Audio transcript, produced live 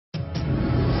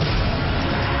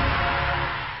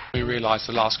we realised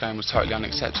the last game was totally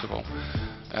unacceptable.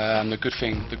 The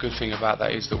good thing about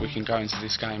that is that we can go into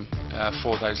this game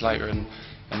 4 days later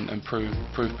and prove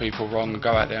people wrong, and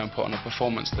go out there and put on a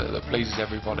performance that pleases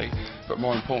everybody, but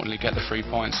more importantly get the 3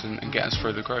 points and get us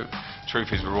through the group.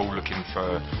 Truth is, we're all looking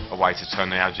for a way to turn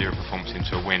the Algeria performance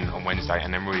into a win on Wednesday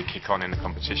and then really kick on in the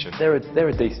competition. They're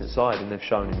a decent side, and they've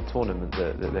shown in the tournament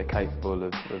that they're capable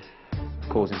of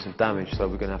causing some damage, so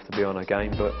we're going to have to be on our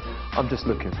game, but I'm just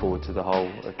looking forward to the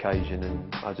whole occasion, and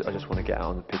I just want to get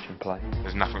out on the pitch and play.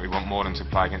 There's nothing we want more than to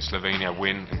play against Slovenia,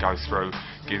 win and go through,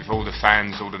 give all the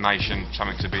fans, all the nation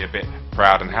something to be a bit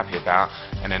proud and happy about,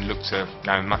 and then look to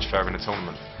go much further in the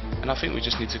tournament. And I think we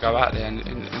just need to go out there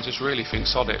and just really think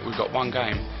sod it. We've got one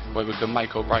game where we can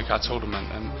make or break our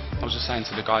tournament, and I was just saying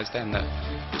to the guys then that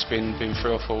it's been 3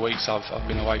 or 4 weeks I've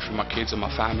been away from my kids and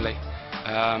my family.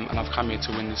 And I've come here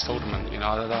to win this tournament. You know,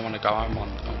 I don't want to go home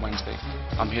on Wednesday.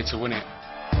 I'm here to win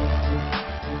it.